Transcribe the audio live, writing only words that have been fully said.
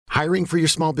Hiring for your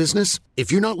small business?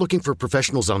 If you're not looking for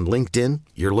professionals on LinkedIn,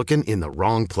 you're looking in the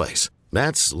wrong place.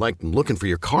 That's like looking for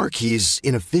your car keys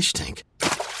in a fish tank.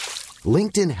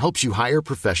 LinkedIn helps you hire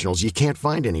professionals you can't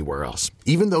find anywhere else,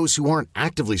 even those who aren't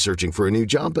actively searching for a new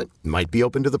job but might be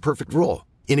open to the perfect role.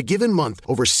 In a given month,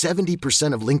 over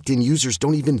 70% of LinkedIn users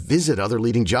don't even visit other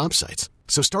leading job sites.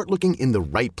 So start looking in the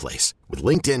right place. With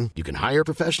LinkedIn, you can hire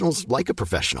professionals like a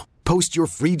professional. Post your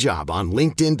free job on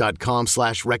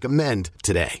linkedin.com/recommend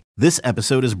today. This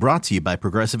episode is brought to you by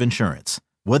Progressive Insurance.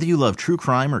 Whether you love true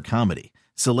crime or comedy,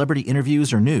 celebrity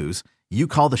interviews or news, you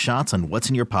call the shots on what's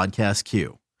in your podcast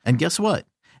queue. And guess what?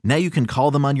 Now you can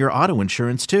call them on your auto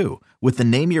insurance too with the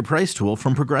Name Your Price tool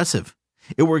from Progressive.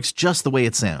 It works just the way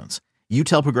it sounds. You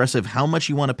tell Progressive how much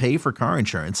you want to pay for car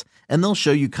insurance, and they'll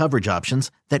show you coverage options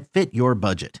that fit your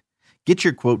budget. Get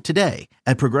your quote today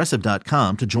at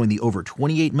Progressive.com to join the over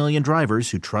 28 million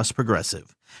drivers who trust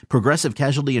Progressive. Progressive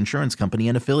Casualty Insurance Company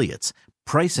and Affiliates.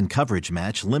 Price and coverage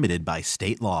match limited by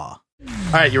state law.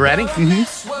 All right, you ready?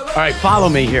 Mm-hmm. All right, follow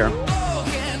me here.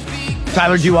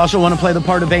 Tyler, do you also want to play the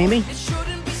part of Amy?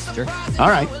 Sure. All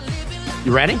right.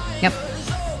 You ready? Yep.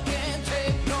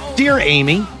 Dear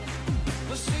Amy,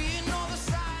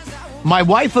 my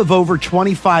wife of over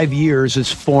 25 years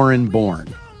is foreign born.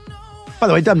 By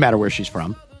the way, it doesn't matter where she's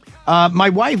from. My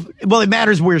wife, well, it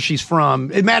matters where she's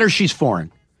from. It matters she's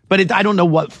foreign. But I don't know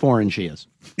what foreign she is.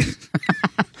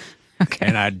 Okay.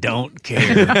 And I don't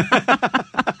care.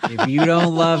 If you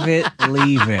don't love it,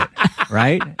 leave it.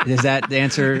 Right? Is that the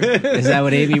answer? Is that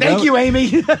what Amy wrote? Thank you,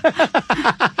 Amy.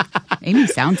 Amy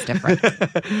sounds different.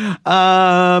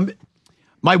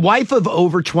 My wife of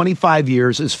over 25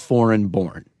 years is foreign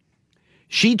born.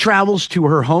 She travels to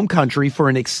her home country for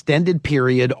an extended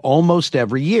period almost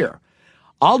every year.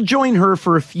 I'll join her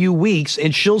for a few weeks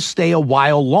and she'll stay a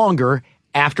while longer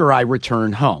after I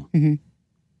return home. Mm-hmm.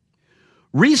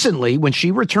 Recently, when she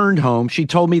returned home, she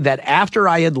told me that after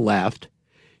I had left,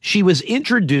 she was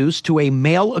introduced to a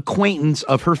male acquaintance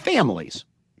of her family's.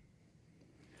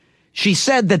 She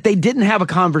said that they didn't have a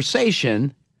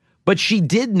conversation, but she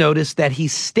did notice that he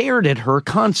stared at her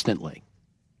constantly.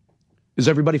 Is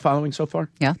everybody following so far?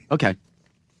 Yeah. Okay.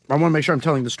 I want to make sure I'm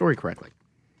telling the story correctly.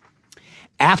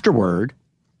 Afterward,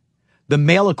 the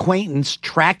male acquaintance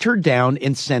tracked her down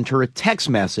and sent her a text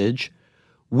message,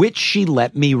 which she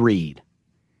let me read.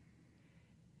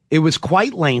 It was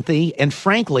quite lengthy and,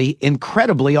 frankly,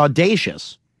 incredibly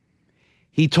audacious.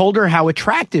 He told her how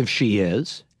attractive she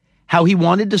is, how he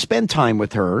wanted to spend time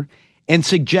with her, and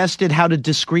suggested how to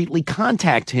discreetly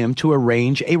contact him to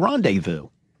arrange a rendezvous.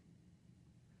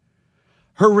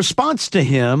 Her response to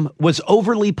him was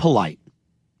overly polite.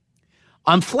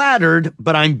 I'm flattered,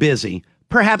 but I'm busy.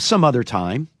 Perhaps some other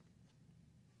time.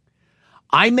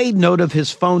 I made note of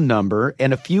his phone number,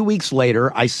 and a few weeks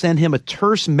later, I sent him a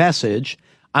terse message.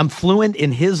 I'm fluent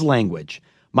in his language.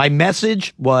 My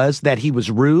message was that he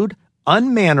was rude,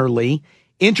 unmannerly,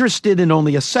 interested in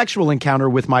only a sexual encounter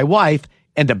with my wife,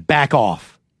 and to back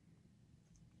off.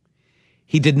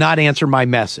 He did not answer my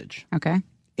message. Okay.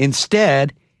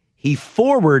 Instead, he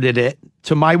forwarded it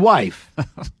to my wife.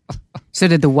 So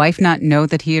did the wife not know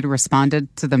that he had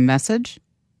responded to the message?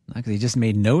 Like he just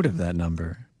made note of that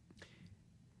number.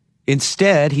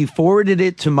 Instead, he forwarded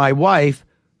it to my wife,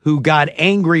 who got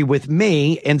angry with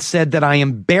me and said that I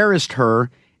embarrassed her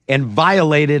and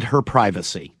violated her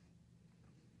privacy.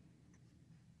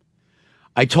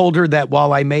 I told her that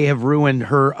while I may have ruined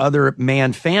her other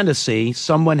man fantasy,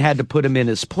 someone had to put him in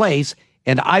his place,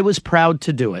 and I was proud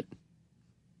to do it.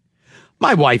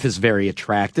 My wife is very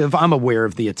attractive. I'm aware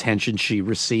of the attention she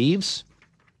receives.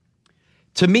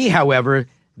 To me, however,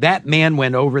 that man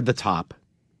went over the top.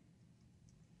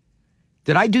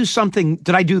 Did I do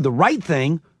the right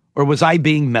thing, or was I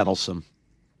being meddlesome?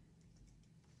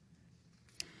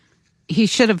 He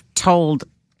should have told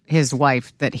his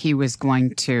wife that he was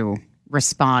going to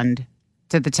respond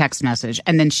to the text message,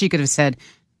 and then she could have said,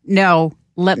 no,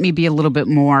 let me be a little bit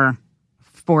more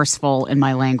forceful in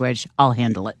my language. I'll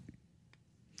handle it.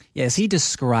 Yeah, is he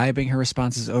describing her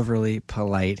response as overly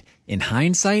polite in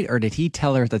hindsight, or did he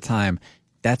tell her at the time,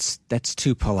 that's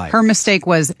too polite? Her mistake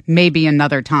was maybe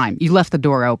another time. You left the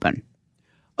door open.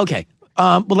 Okay.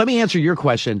 Well, let me answer your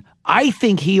question. I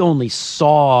think he only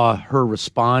saw her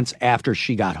response after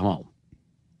she got home.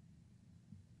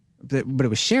 But it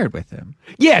was shared with him.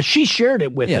 Yeah, she shared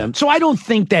it with him. So I don't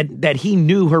think that he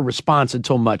knew her response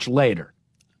until much later.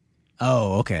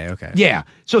 Oh, okay. Yeah.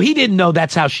 So he didn't know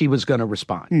that's how she was going to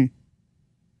respond.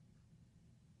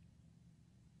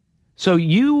 So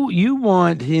you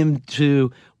want him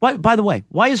to... By the way,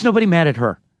 why is nobody mad at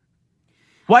her?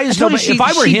 Why is nobody? If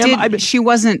I were him, she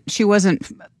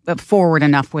wasn't forward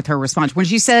enough with her response. When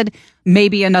she said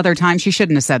maybe another time, she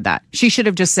shouldn't have said that. She should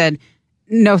have just said,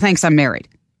 "No, thanks, I'm married.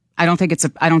 I don't think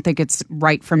it's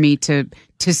right for me to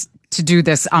do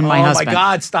this on my husband." Oh my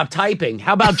God! Stop typing.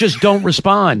 How about just don't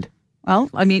respond?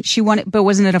 Well, I mean, she wanted, but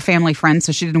wasn't it a family friend?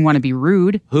 So she didn't want to be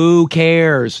rude. Who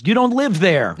cares? You don't live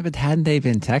there. But hadn't they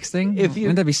been texting?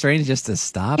 Wouldn't that be strange just to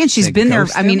stop? And she's been there.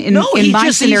 I mean, in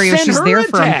my scenario, she's there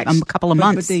for a couple of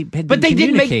months. But they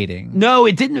didn't make. No,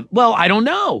 it didn't. Well, I don't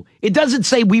know. It doesn't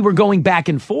say we were going back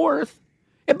and forth.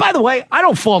 And by the way, I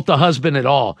don't fault the husband at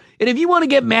all. And if you want to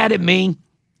get mad at me,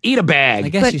 eat a bag. I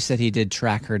guess you said he did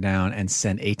track her down and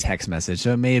send a text message,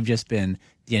 so it may have just been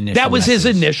the initial. That was his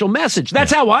initial message.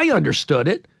 That's how I understood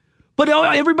it. But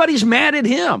everybody's mad at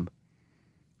him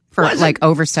for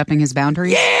overstepping his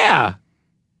boundaries. Yeah,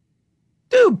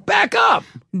 dude, back up.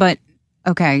 But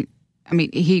okay, I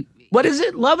mean, what is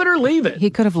it? Love it or leave it. He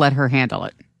could have let her handle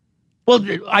it. Well,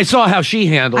 I saw how she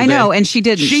handled it. I know, and she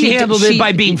didn't. She handled it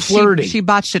by being flirty. She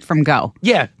botched it from go.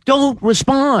 Yeah, don't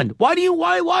respond. Why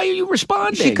are you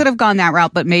responding? She could have gone that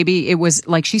route, but maybe it was,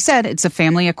 like she said, it's a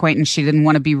family acquaintance. She didn't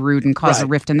want to be rude and cause a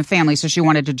rift in the family, so she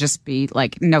wanted to just be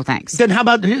like, no thanks. Then how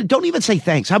about, don't even say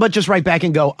thanks. How about just write back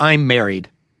and go, I'm married.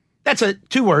 That's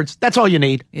 2 words. That's all you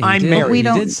need. Yeah, I'm married.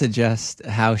 He did suggest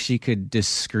how she could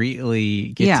discreetly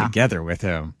get together with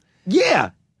him. Yeah.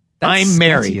 That's I'm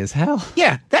married. sketchy as hell.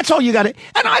 Yeah, that's all you got to.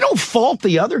 And I don't fault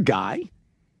the other guy.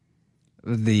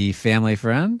 The family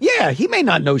friend? Yeah, he may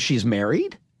not know she's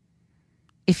married.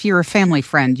 If you're a family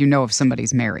friend, you know if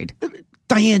somebody's married.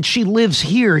 Diane, she lives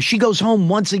here. She goes home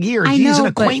once a year. She's an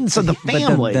acquaintance of the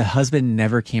family. But the husband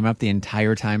never came up the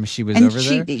entire time she was over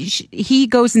there? He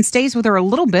goes and stays with her a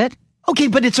little bit. Okay,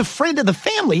 but it's a friend of the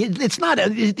family. It's not.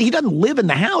 He doesn't live in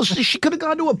the house. She could have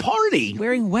gone to a party.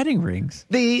 Wearing wedding rings.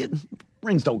 The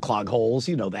rings don't clog holes.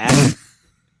 You know that.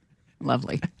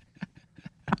 Lovely.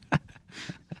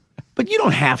 But you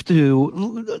don't have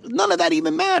to. None of that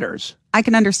even matters. I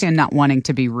can understand not wanting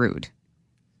to be rude.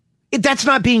 That's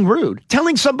not being rude.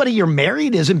 Telling somebody you're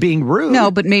married isn't being rude.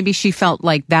 No, but maybe she felt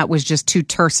like that was just too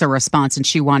terse a response, and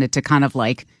she wanted to kind of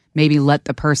like maybe let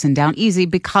the person down easy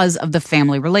because of the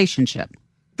family relationship.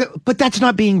 But that's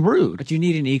not being rude. But you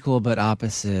need an equal but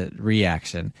opposite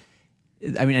reaction.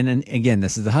 I mean, and then again,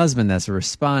 this is the husband that's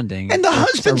responding. And the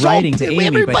husband's writing to Amy.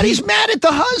 Everybody's mad at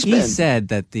the husband. He said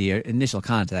that the initial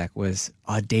contact was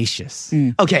audacious.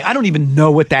 Okay, I don't even know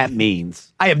what that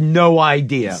means. I have no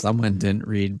idea. Someone didn't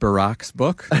read Barack's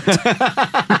book.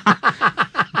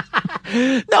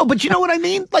 No, but you know what I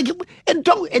mean? Like,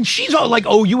 and she's all like,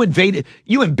 "Oh, you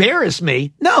embarrassed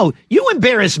me." No, you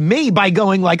embarrassed me by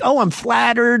going like, "Oh, I'm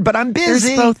flattered, but I'm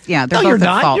busy." No, you're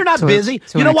not. You're not busy.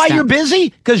 You know why you're busy?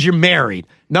 Because you're married.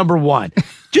 Number one,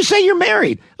 just say you're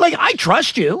married. Like, I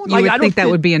trust you. You would think that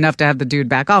would be enough to have the dude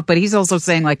back off, but he's also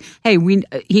saying like, "Hey,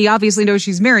 he obviously knows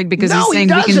she's married because he's saying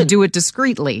we can do it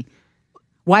discreetly."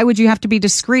 Why would you have to be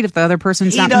discreet if the other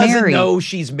person's not married? He doesn't know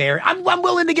she's married. I'm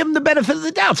willing to give him the benefit of the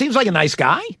doubt. Seems like a nice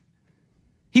guy.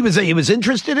 He was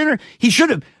interested in her. He should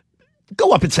have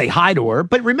go up and say hi to her.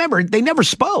 But remember, they never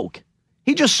spoke.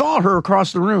 He just saw her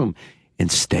across the room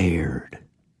and stared.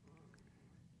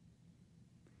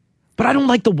 But I don't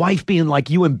like the wife being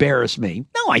like, "You embarrassed me."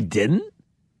 No, I didn't.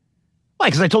 Why?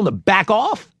 Because I told him to back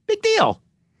off? Big deal.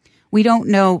 We don't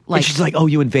know. Like, and she's like, "Oh,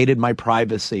 you invaded my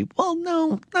privacy." Well,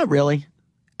 no, not really.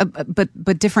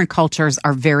 But different cultures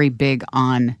are very big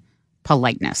on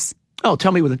politeness. Oh,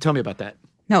 tell me about that.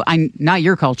 No, not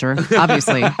your culture,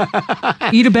 obviously.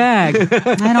 Eat a bag.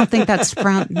 I don't think that's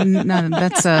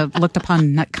looked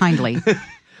upon not kindly.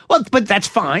 Well, but that's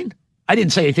fine. I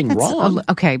didn't say anything wrong.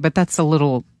 Okay, but that's a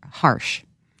little harsh.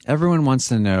 Everyone wants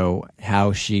to know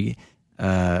how she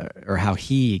or how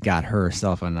he got her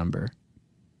cell phone number.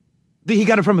 He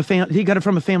got it from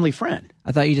a family friend.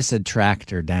 I thought you just said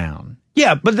tracked her down.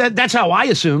 Yeah, but that's how I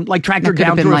assumed, like tracked her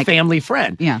down through a family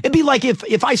friend. Yeah. It'd be like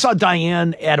if I saw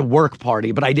Diane at a work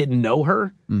party, but I didn't know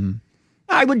her,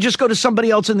 I would just go to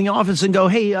somebody else in the office and go,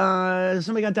 "Hey,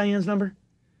 somebody got Diane's number?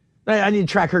 I need to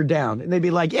track her down." And they'd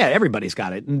be like, "Yeah, everybody's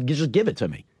got it, and just give it to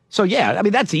me." So yeah, I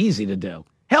mean, that's easy to do.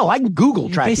 Hell, I can Google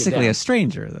track you down. Basically a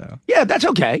stranger, though. Yeah, that's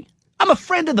okay. I'm a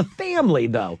friend of the family,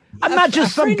 though. I'm not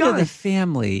just some guy. A friend of the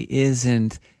family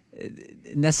isn't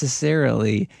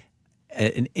necessarily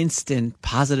an instant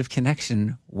positive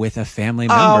connection with a family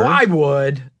member. Oh,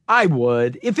 I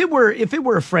would. If it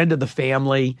were a friend of the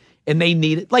family and they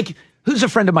needed, like, who's a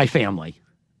friend of my family?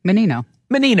 Menino.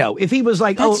 If he was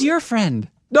like, that's your friend.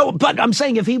 No, but I'm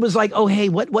saying if he was like, "Oh, hey,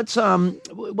 what's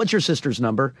your sister's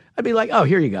number?" I'd be like, "Oh,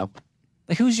 here you go."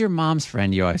 Like, who's your mom's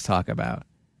friend you always talk about?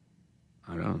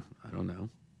 I don't know.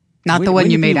 Not the one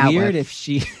Wouldn't you it be made out weird with. if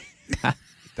she...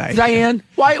 Diane,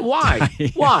 why?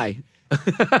 Why?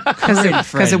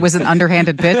 Because it was an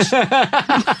underhanded bitch.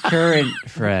 Current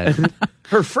friend.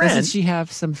 Her friend. Doesn't she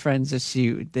have some friends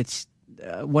that's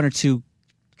one or two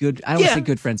good, I don't want to say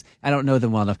good friends. I don't know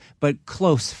them well enough, but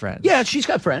close friends. Yeah, she's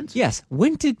got friends. Yes.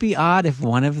 Wouldn't it be odd if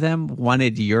one of them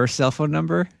wanted your cell phone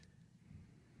number?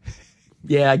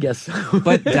 Yeah, I guess so.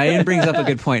 But Diane brings up a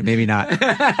good point. Maybe not.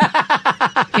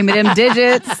 Give me them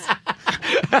digits.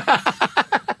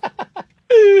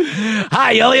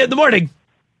 Hi, Elliot, in the morning.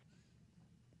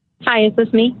 Hi, is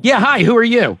this me? Yeah, hi, who are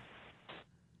you?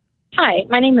 Hi,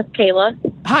 my name is Kayla.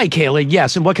 Hi, Kaylee.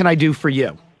 Yes, and what can I do for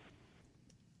you?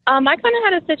 I kind of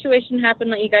had a situation happen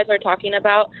that you guys are talking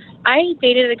about. I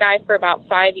dated a guy for about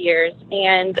 5 years,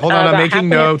 and Hold on, I'm about making halfway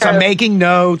notes. through- I'm making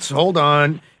notes. Hold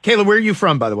on. Kayla, where are you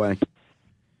from, by the way?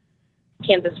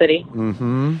 Kansas City.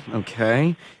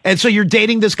 Okay. And so you're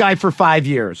dating this guy for 5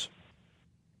 years?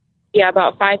 Yeah,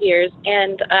 about 5 years.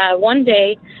 And one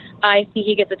day, I see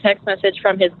he gets a text message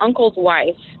from his uncle's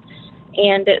wife,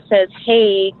 and it says,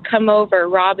 "Hey, come over.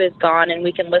 Rob is gone, and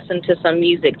we can listen to some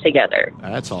music together."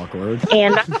 That's awkward.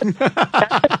 And that's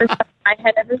the first time I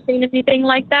had ever seen anything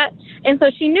like that. And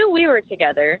so she knew we were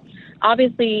together.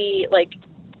 Obviously, like,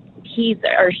 she's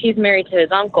married to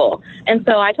his uncle. And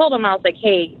so I told him, I was like,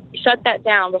 "Hey, shut that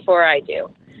down before I do,"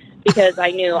 because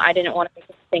I knew I didn't want to make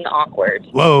anything awkward.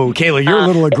 Whoa, Kayla, you're a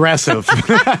little aggressive.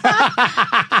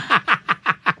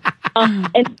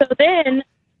 And so then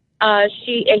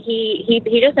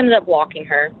he just ended up blocking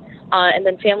her. And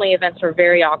then family events were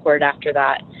very awkward after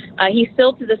that. He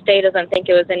still to this day doesn't think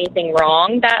it was anything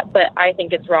wrong, but I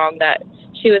think it's wrong that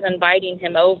she was inviting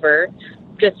him over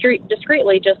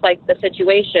discreetly, just like the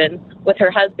situation with her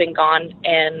husband gone,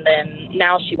 and then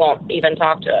now she won't even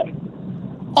talk to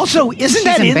him. Also, isn't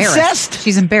that incest?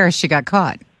 She's embarrassed she got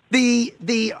caught.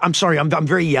 I'm sorry, I'm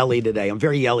very yelly today.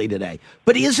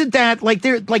 But isn't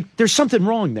that there's something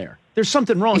wrong there? There's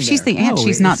something wrong If she's there. the aunt, No,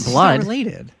 she's not it's blood. Not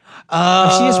related.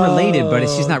 She is related, but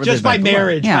she's not related just by blood.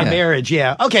 marriage. Yeah. By marriage,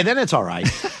 yeah. Okay, then it's all right.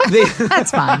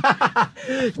 That's fine.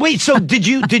 Wait, so did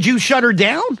you shut her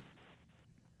down?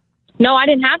 No, I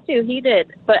didn't have to. He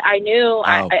did, but I knew.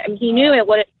 He knew it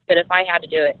would if I had to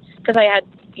do it, because I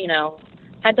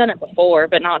had done it before,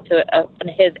 but not to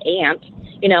his aunt.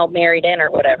 Married in or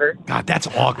whatever. God, that's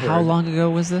awkward. How long ago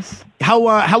was this? How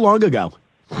long ago?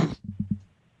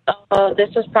 This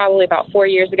was probably about 4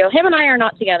 years ago. Him and I are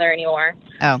not together anymore.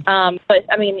 Oh. But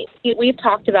I mean, we've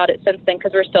talked about it since then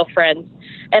because we're still friends.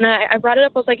 And I brought it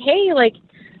up. I was like, "Hey, like,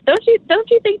 don't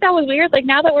you think that was weird? Like,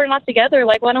 now that we're not together,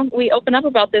 like, why don't we open up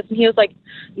about this?" And he was like,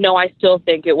 "No, I still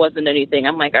think it wasn't anything."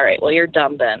 I'm like, "All right, well, you're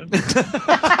dumb then."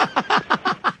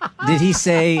 Did he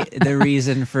say the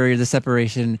reason for the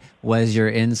separation was your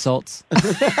insults?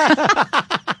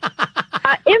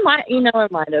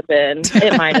 It might have been.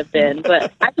 It might have been,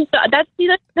 but I just thought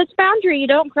that's boundary you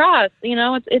don't cross.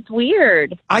 It's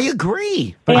weird. I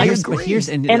agree. But I here's, agree. But here's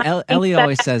and And I think Ellie that-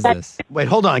 always says this. Wait,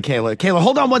 hold on, Kayla. Kayla,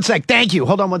 hold on one sec. Thank you.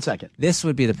 Hold on 1 second. This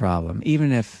would be the problem.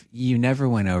 Even if you never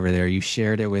went over there, you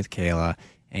shared it with Kayla,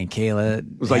 and Kayla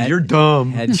was like, "You're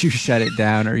dumb." Had you shut it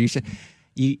down, or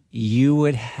you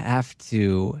would have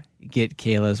to get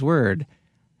Kayla's word.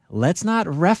 Let's not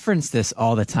reference this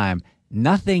all the time.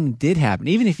 Nothing did happen.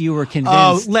 Even if you were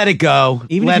convinced. Oh, let it go.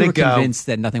 Even let if you it were go. convinced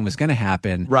that nothing was going to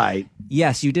happen. Right.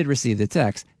 Yes, you did receive the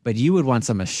text, but you would want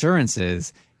some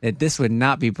assurances that this would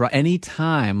not be brought any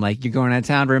time like you're going out of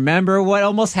town. Remember what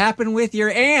almost happened with your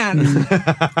aunt?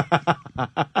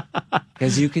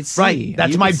 Because you could see. Right.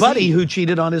 That's You my could buddy see. who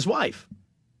cheated on his wife.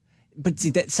 But see,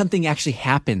 that something actually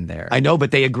happened there. I know,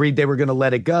 but they agreed they were going to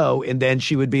let it go. And then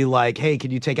she would be like, "Hey,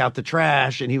 can you take out the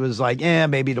trash?" And he was like, "Yeah,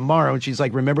 maybe tomorrow." And she's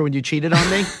like, "Remember when you cheated on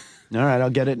me?" All right, I'll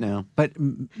get it now. But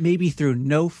maybe through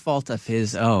no fault of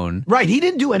his own, Right. He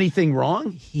didn't do anything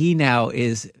wrong. he now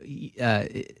is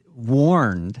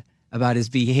warned about his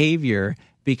behavior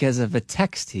because of a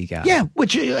text he got. Yeah.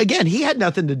 Which, again, he had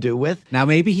nothing to do with. Now,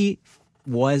 maybe he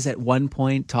was at one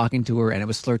point talking to her and it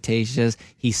was flirtatious.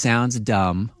 He sounds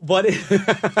dumb. What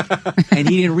And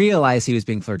he didn't realize he was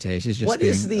being flirtatious, just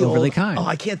being is the overly old, kind. Oh,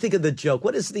 I can't think of the joke.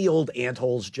 What is the old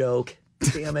antholes joke?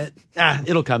 Damn it.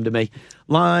 It'll come to me.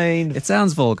 Line It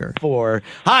sounds vulgar. 4.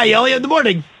 Hi, Elliot, in the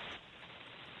morning.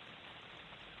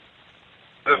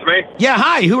 This is me. Yeah,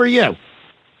 hi. Who are you?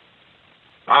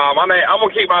 I'm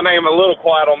gonna keep my name a little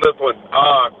quiet on this one.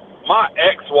 My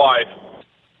ex-wife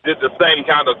did the same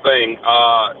kind of thing,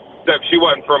 except she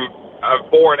wasn't from a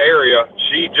foreign area.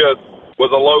 She just was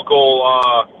a local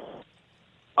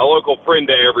friend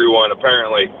to everyone.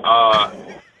 Apparently,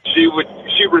 she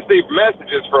she received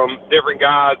messages from different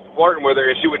guys flirting with her,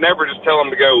 and she would never just tell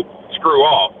them to go screw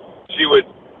off. She would,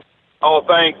 oh,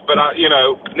 thanks, but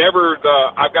never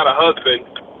I've got a husband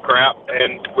crap,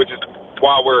 and which is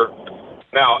why we're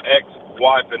now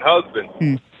ex-wife and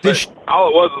husband. All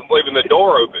it was leaving the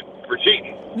door open for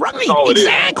cheating. Right, That's all it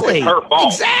exactly. is. It's her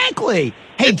fault. Exactly.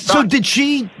 Hey, so did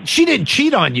she didn't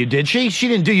cheat on you, did she? She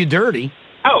didn't do you dirty.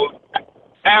 Oh,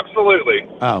 absolutely.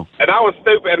 Oh. And I was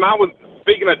stupid, and I was,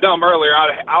 speaking of dumb earlier,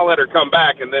 I let her come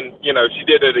back, and then, she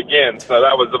did it again. So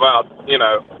that was about,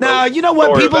 No, you know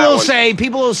what?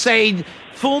 People will say,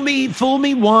 fool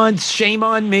me once, shame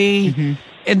on me. Mm-hmm.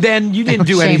 And then you didn't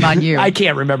do anything. Shame on you. I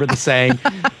can't remember the saying.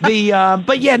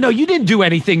 But yeah, no, you didn't do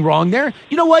anything wrong there.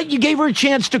 You know what? You gave her a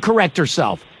chance to correct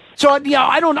herself. So yeah,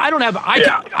 I don't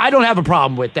have a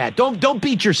problem with that. Don't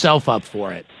beat yourself up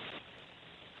for it.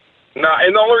 No,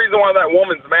 and the only reason why that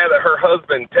woman's mad at her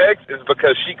husband texts is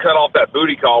because she cut off that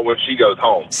booty call when she goes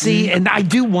home. See, and I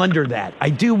do wonder that.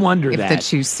 If that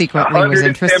she secretly was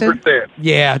interested.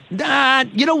 Yeah.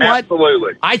 You know what?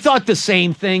 Absolutely. I thought the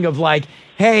same thing of like,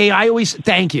 hey,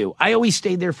 thank you. I always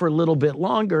stayed there for a little bit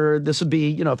longer. This would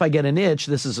be, if I get an itch,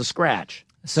 this is a scratch.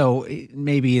 So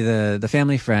maybe the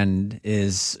family friend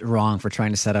is wrong for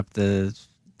trying to set up the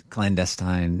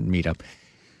clandestine meetup.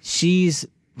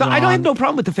 I don't have no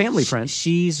problem with the family friend.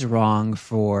 She's wrong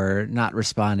for not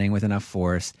responding with enough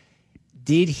force.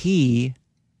 Did he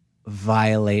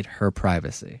violate her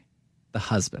privacy, the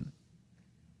husband,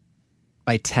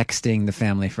 by texting the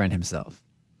family friend himself?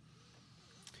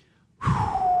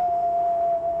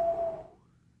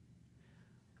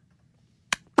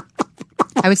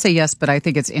 I would say yes, but I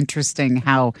think it's interesting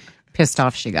how pissed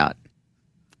off she got.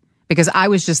 Because I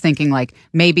was just thinking, like,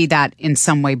 maybe that in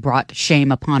some way brought shame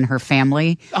upon her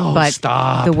family. Oh, but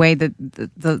stop. The way that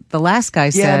the last guy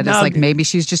said, it's like maybe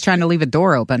she's just trying to leave a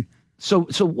door open. So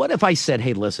what if I said,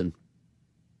 hey, listen,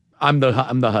 I'm the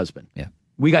husband. Yeah.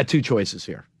 We got two choices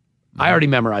here. Mm-hmm. I already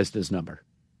memorized his number.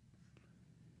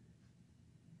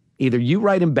 Either you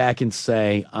write him back and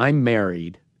say, I'm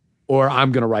married, or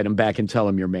I'm going to write him back and tell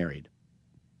him you're married.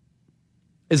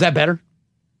 Is that better?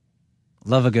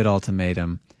 Love a good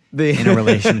ultimatum in a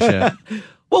relationship.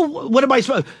 Well, what am I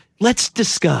supposed to? Let's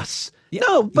discuss.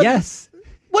 No, but yes.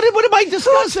 What am I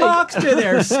discussing? Who talks to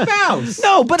their spouse?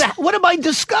 No, but what am I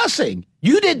discussing?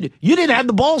 You didn't have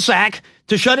the ball sack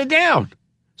to shut it down.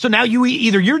 So now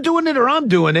either you're doing it or I'm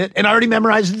doing it, and I already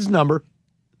memorized his number.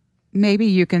 Maybe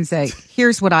you can say,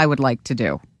 here's what I would like to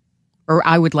do. Or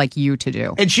I would like you to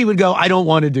do. And she would go, I don't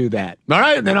want to do that. All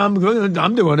right, then I'm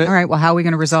doing it. All right, well, how are we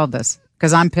going to resolve this?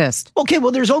 Because I'm pissed. Okay,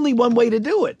 well, there's only one way to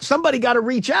do it. Somebody got to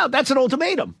reach out. That's an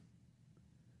ultimatum.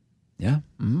 Yeah.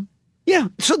 Mm-hmm. Yeah,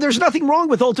 so there's nothing wrong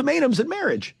with ultimatums in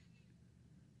marriage.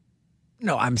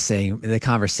 No, I'm saying the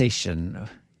conversation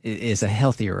is a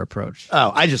healthier approach.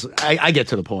 Oh, I get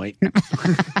to the point.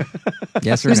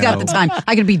 Yes or Who's no? got the time?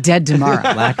 I could be dead tomorrow.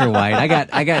 Black or white?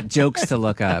 I got jokes to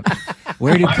look up.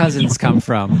 Where do cousins come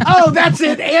from? Oh, that's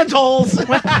it. Antholes.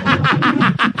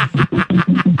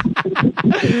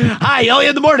 Hi, Ellie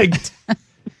in the morning.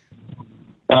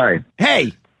 Hi.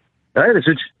 Hey. I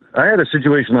had a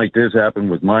situation like this happen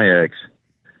with my ex,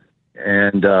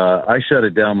 and I shut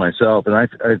it down myself. And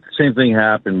the same thing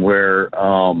happened where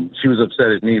she was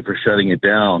upset at me for shutting it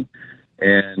down,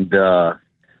 and got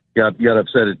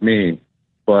upset at me.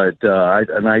 But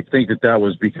I think that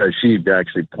was because she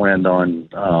actually planned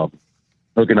on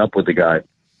hooking up with the guy.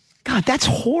 God, that's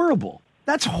horrible.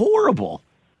 That's horrible.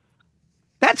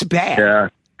 That's bad. Yeah.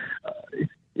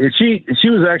 She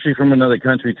was actually from another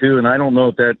country too, and I don't know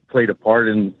if that played a part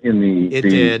in the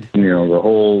the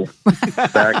whole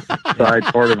backside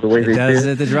part of the way they does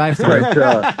did at the drive-thru. But,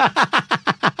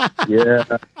 yeah.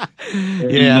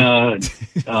 And,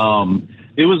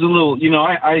 it was a little,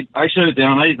 I shut it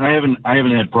down. I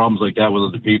haven't had problems like that with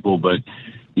other people, but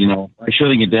by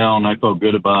shutting it down, I felt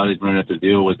good about it. Didn't have to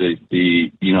deal with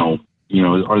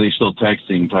are they still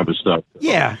texting type of stuff?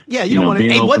 Yeah. You don't want to.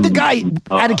 Hey, what the guy?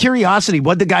 Out of curiosity,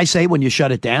 what the guy say when you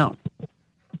shut it down?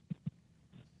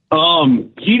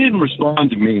 He didn't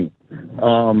respond to me.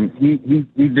 He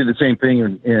did the same thing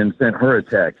and sent her a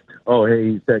text. Oh,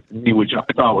 hey, he's texting me, which I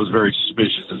thought was very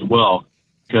suspicious as well,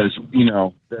 because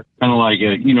that's kind of like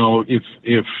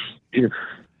if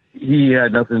he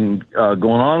had nothing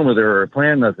going on with her or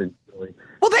planned nothing.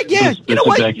 Well, you know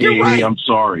what? You're right. I'm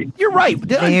sorry. You're right.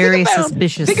 Very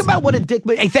suspicious. Think about what a dick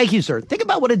move. Hey, thank you, sir. Think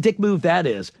about what a dick move that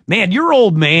is. Man, your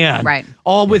old man. Right.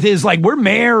 All with his, we're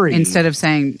married. Instead of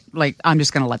saying, I'm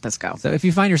just going to let this go. So if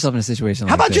you find yourself in a situation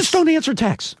How like about this, just don't answer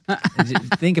texts?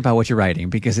 think about what you're writing,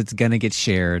 because it's going to get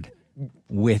shared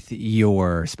with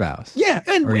your spouse. Yeah,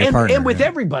 or your partner, and with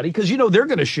everybody, because they're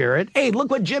going to share it. Hey, look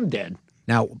what Jim did.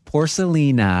 Now,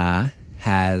 Porcelina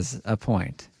has a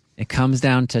point. It comes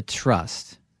down to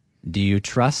trust. Do you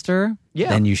trust her? Yeah.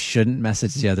 Then you shouldn't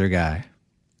message the other guy.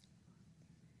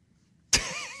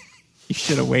 You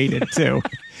should have waited, too.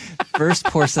 First,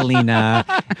 Porcelina.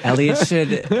 Elliot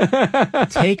should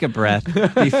take a breath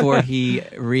before he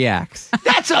reacts.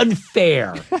 That's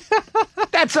unfair.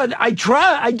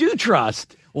 I do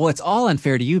trust. Well, it's all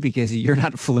unfair to you because you're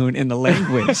not fluent in the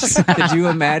language. Could you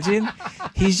imagine?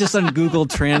 He's just on Google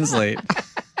Translate.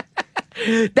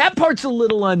 That part's a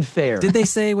little unfair. Did they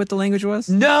say what the language was?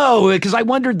 No, because I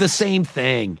wondered the same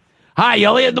thing. Hi,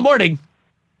 Elliot, in the morning.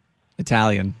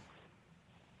 Italian.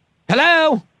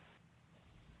 Hello?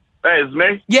 Hey, is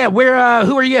me? Yeah,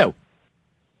 who are you?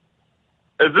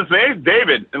 Is this me?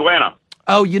 David, Atlanta.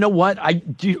 Oh, you know what?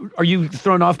 Are you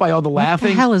thrown off by all the laughing?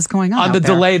 What the hell is going on? On the out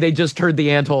there? delay, they just heard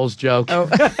the antholes joke. Oh.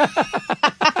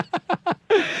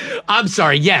 I'm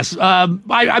sorry. Yes.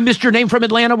 I missed your name from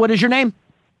Atlanta. What is your name?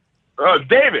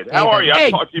 David, how are you? Hey.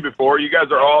 I've talked to you before. You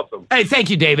guys are awesome. Hey, thank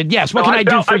you, David. Yes. What can I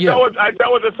do for you? I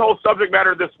dealt with this whole subject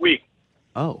matter this week.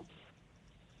 Oh.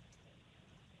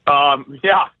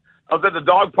 Yeah. I was at the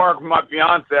dog park with my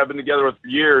fiance I've been together with for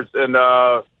years, and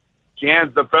she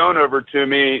hands the phone over to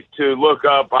me to look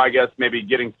up, I guess, maybe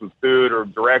getting some food or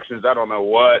directions, I don't know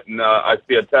what, and I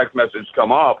see a text message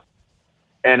come up,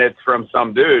 and it's from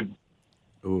some dude.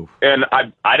 Ooh. And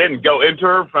I didn't go into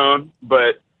her phone,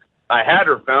 but I had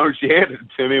her phone. She handed it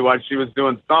to me while she was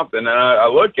doing something, and I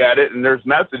look at it, and there's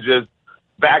messages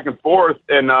back and forth,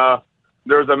 and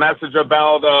there's a message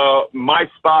about my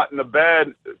spot in the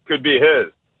bed could be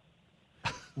his.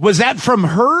 Was that from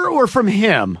her or from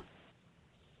him?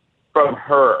 From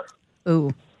her.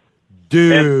 Ooh.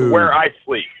 Dude. And where I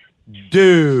sleep.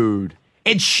 Dude.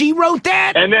 And she wrote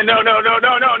that? And then, no.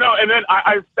 And then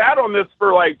I sat on this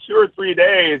for like 2 or 3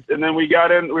 days, and then we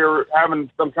were having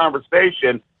some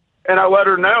conversation, and I let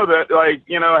her know that, like,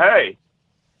 hey,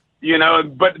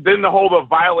 but then the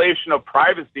violation of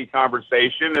privacy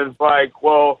conversation is like,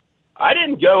 well, I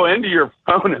didn't go into your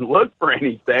phone and look for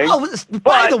anything. Oh,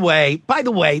 by the way,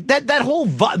 that whole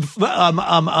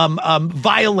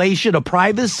violation of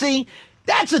privacy,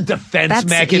 that's a defense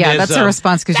mechanism. Yeah, that's a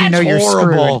response because you're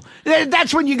horrible. screwed.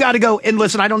 That's when you got to go. And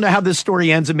listen, I don't know how this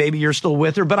story ends, and maybe you're still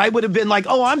with her, but I would have been like,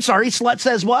 oh, I'm sorry, slut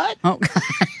says what? Oh.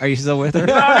 Are you still with her?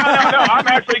 No. I'm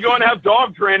actually going to have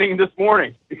dog training this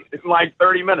morning in like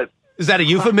 30 minutes. Is that a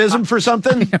euphemism for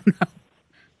something?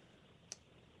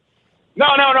 I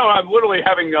don't know. No. I'm literally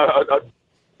having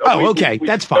okay.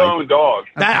 That's fine. Own dog.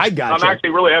 I got I'm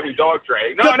actually really having dog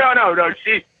training. No.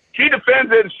 She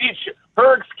defends it. And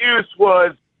her excuse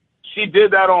was she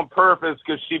did that on purpose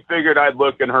because she figured I'd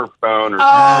look in her phone.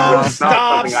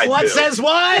 Stop! Slut says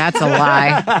what? That's a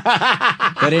lie.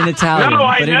 But in Italian. No,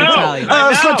 I but in know. Italian.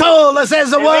 Slatola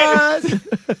says what?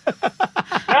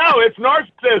 No, it's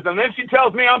narcissism. Then she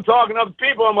tells me I'm talking to other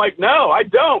people. I'm like, no, I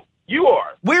don't. You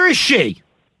are. Where is she?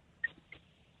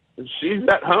 She's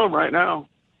at home right now.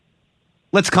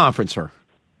 Let's conference her.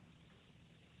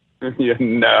 Yeah,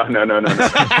 no.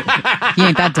 He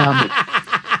ain't that dumb.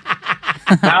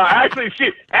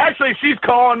 Actually, she's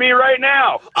calling me right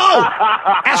now. Oh,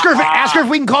 ask her if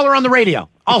we can call her on the radio.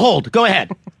 I'll hold. Go ahead.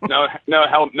 No,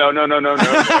 help! No.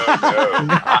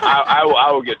 I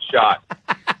will get shot.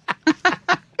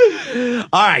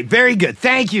 All right, very good.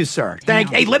 Thank you, sir.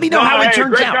 Hey, let me know how it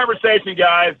turns great out. Great conversation,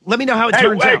 guys. Let me know how it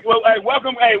turns out. Well,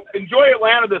 welcome. Hey, enjoy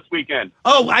Atlanta this weekend.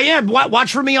 Oh, I am.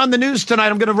 Watch for me on the news tonight.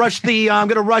 I'm going to rush the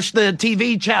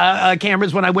TV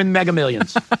cameras when I win Mega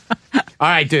Millions. All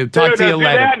right, dude. Talk to you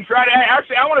later. That and try to.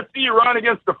 Actually, I want to see you run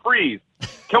against the Freeze.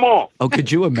 Come on. Oh,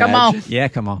 could you imagine? Come on. Yeah,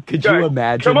 come on. Could you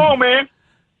imagine? Come on, man.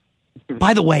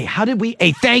 By the way, how did we?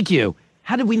 Hey, thank you.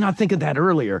 How did we not think of that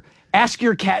earlier? Ask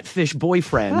your catfish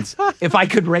boyfriends if I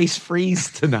could race Freeze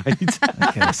tonight.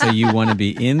 Okay, so you want to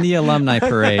be in the alumni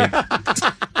parade.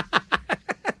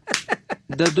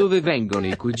 Da dove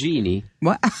vengono I cugini?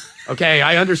 What? Okay,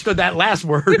 I understood that last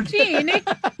word. Genie.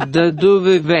 Da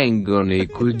dove vengono I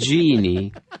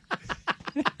cugini?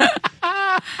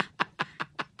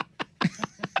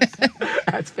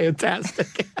 That's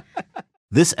fantastic.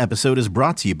 This episode is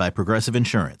brought to you by Progressive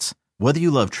Insurance. Whether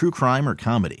you love true crime or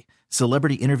comedy,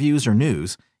 celebrity interviews or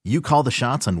news, you call the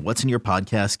shots on what's in your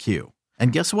podcast queue.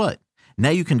 And guess what? Now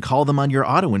you can call them on your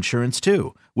auto insurance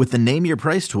too with the Name Your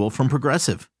Price tool from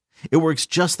Progressive. It works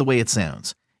just the way it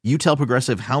sounds. You tell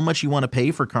Progressive how much you want to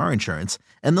pay for car insurance,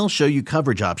 and they'll show you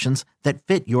coverage options that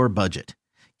fit your budget.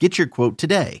 Get your quote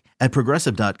today at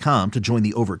Progressive.com to join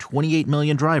the over 28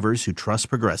 million drivers who trust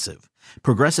Progressive.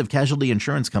 Progressive Casualty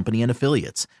Insurance Company and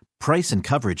Affiliates. Price and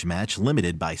coverage match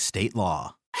limited by state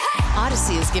law.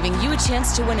 Odyssey is giving you a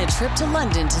chance to win a trip to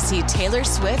London to see Taylor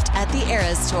Swift at the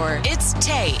Eras Tour. It's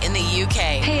Tay in the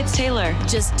UK. Hey, it's Taylor.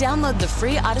 Just download the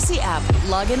free Odyssey app,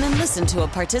 log in and listen to a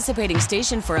participating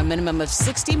station for a minimum of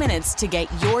 60 minutes to get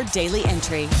your daily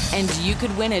entry. And you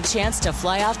could win a chance to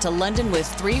fly off to London with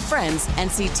 3 friends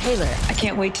and see Taylor. I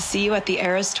can't wait to see you at the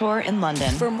Eras Tour in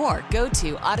London. For more, go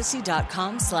to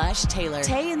odyssey.com/Taylor.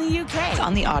 Tay in the UK. It's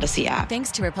on the Odyssey app.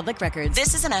 Thanks to Republic Records.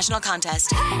 This is a national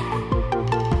contest.